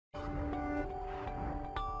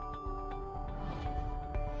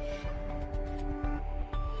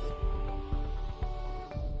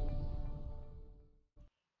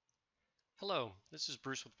Hello, this is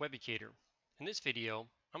Bruce with Webucator. In this video,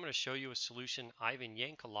 I'm going to show you a solution Ivan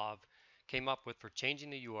Yankelov came up with for changing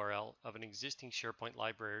the URL of an existing SharePoint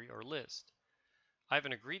library or list.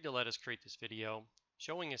 Ivan agreed to let us create this video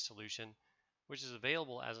showing his solution, which is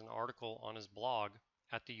available as an article on his blog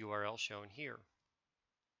at the URL shown here.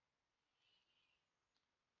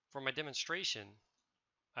 For my demonstration,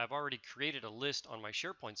 I've already created a list on my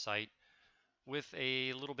SharePoint site with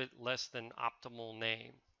a little bit less than optimal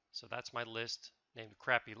name. So that's my list named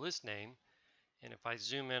Crappy List Name. And if I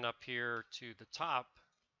zoom in up here to the top,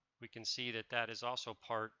 we can see that that is also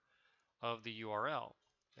part of the URL.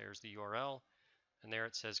 There's the URL, and there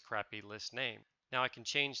it says Crappy List Name. Now I can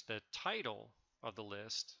change the title of the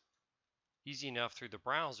list easy enough through the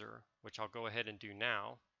browser, which I'll go ahead and do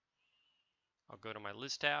now. I'll go to my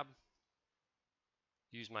List tab,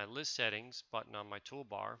 use my List Settings button on my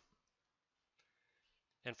toolbar,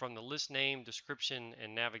 and from the List Name, Description,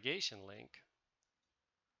 and Navigation link,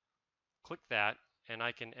 click that, and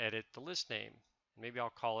I can edit the list name. Maybe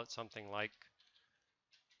I'll call it something like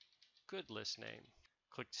Good List Name.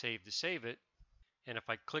 Click Save to save it, and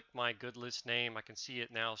if I click my Good List Name, I can see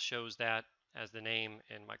it now shows that as the name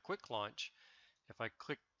in my quick launch. If I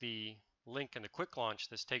click the link in the quick launch,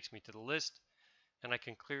 this takes me to the list, and I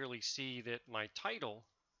can clearly see that my title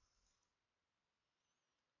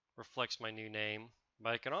reflects my new name,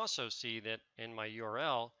 but I can also see that in my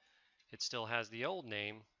URL it still has the old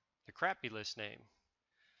name, the Crappy List Name.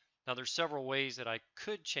 Now there's several ways that I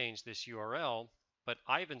could change this URL, but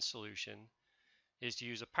Ivan's solution is to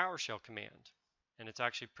use a PowerShell command, and it's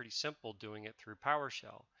actually pretty simple doing it through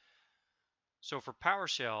PowerShell. So for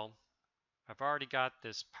PowerShell, I've already got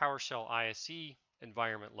this PowerShell ISE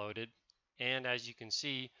environment loaded, and as you can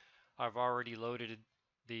see, I've already loaded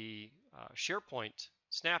the SharePoint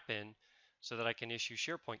snap-in so that I can issue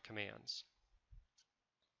SharePoint commands.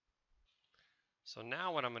 So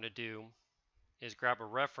now what I'm going to do is grab a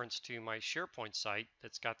reference to my SharePoint site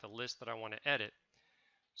that's got the list that I want to edit.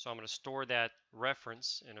 So I'm going to store that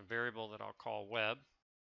reference in a variable that I'll call web.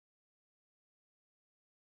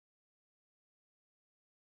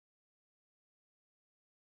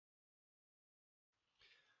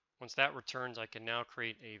 Once that returns, I can now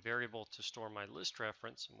create a variable to store my list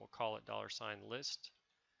reference, and we'll call it $list.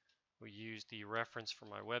 We use the reference from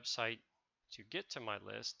my website to get to my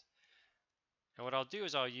list. And what I'll do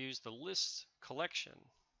is I'll use the list collection.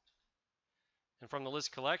 And from the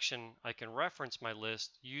list collection, I can reference my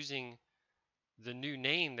list using the new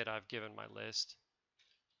name that I've given my list.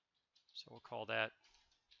 So we'll call that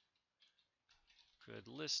Good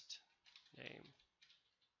List Name.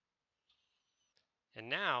 And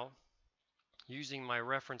now, using my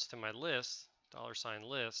reference to my list,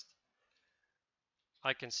 $list,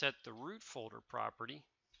 I can set the root folder property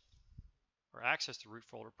or access the root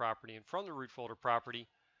folder property. And from the root folder property,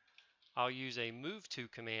 I'll use a move to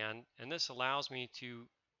command, and this allows me to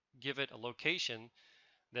give it a location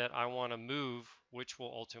that I want to move, which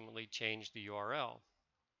will ultimately change the URL.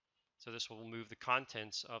 So this will move the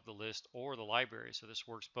contents of the list or the library. So this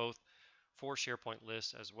works both for SharePoint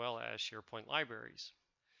lists as well as SharePoint libraries.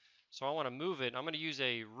 So I want to move it. I'm going to use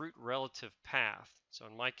a root relative path. So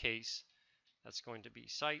in my case, that's going to be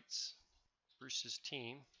sites, Bruce's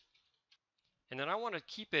team. And then I want to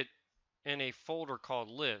keep it in a folder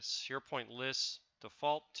called lists. SharePoint lists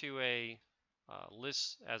default to a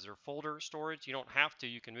list as their folder storage. You don't have to.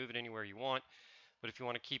 You can move it anywhere you want. But if you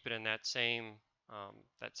want to keep it in that same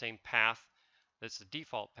path, that's the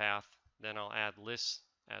default path, then I'll add lists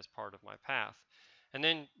as part of my path. And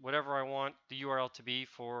then whatever I want the URL to be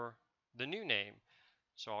for the new name.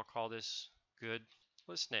 So I'll call this Good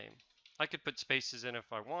List Name. I could put spaces in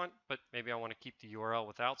if I want, but maybe I want to keep the URL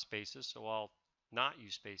without spaces, so I'll not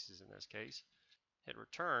use spaces in this case. Hit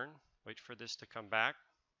return, wait for this to come back.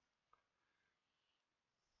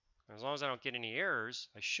 As long as I don't get any errors,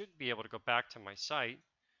 I should be able to go back to my site.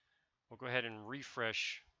 We'll go ahead and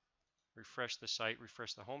refresh the site,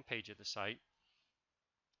 refresh the home page of the site.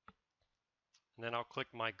 And then I'll click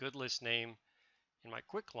my Good List Name in my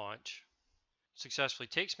quick launch. Successfully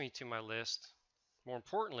takes me to my list. More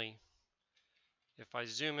importantly, if I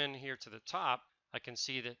zoom in here to the top, I can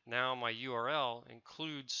see that now my URL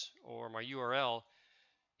includes, or my URL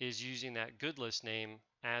is using that Good List Name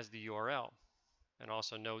as the URL. And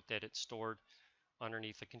also note that it's stored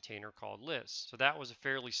underneath a container called lists. So that was a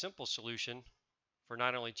fairly simple solution for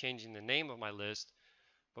not only changing the name of my list,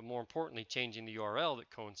 but more importantly, changing the URL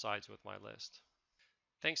that coincides with my list.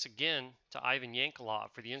 Thanks again to Ivan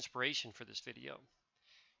Yankelov for the inspiration for this video.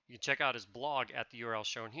 You can check out his blog at the URL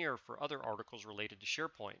shown here for other articles related to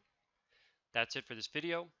SharePoint. That's it for this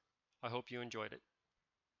video. I hope you enjoyed it.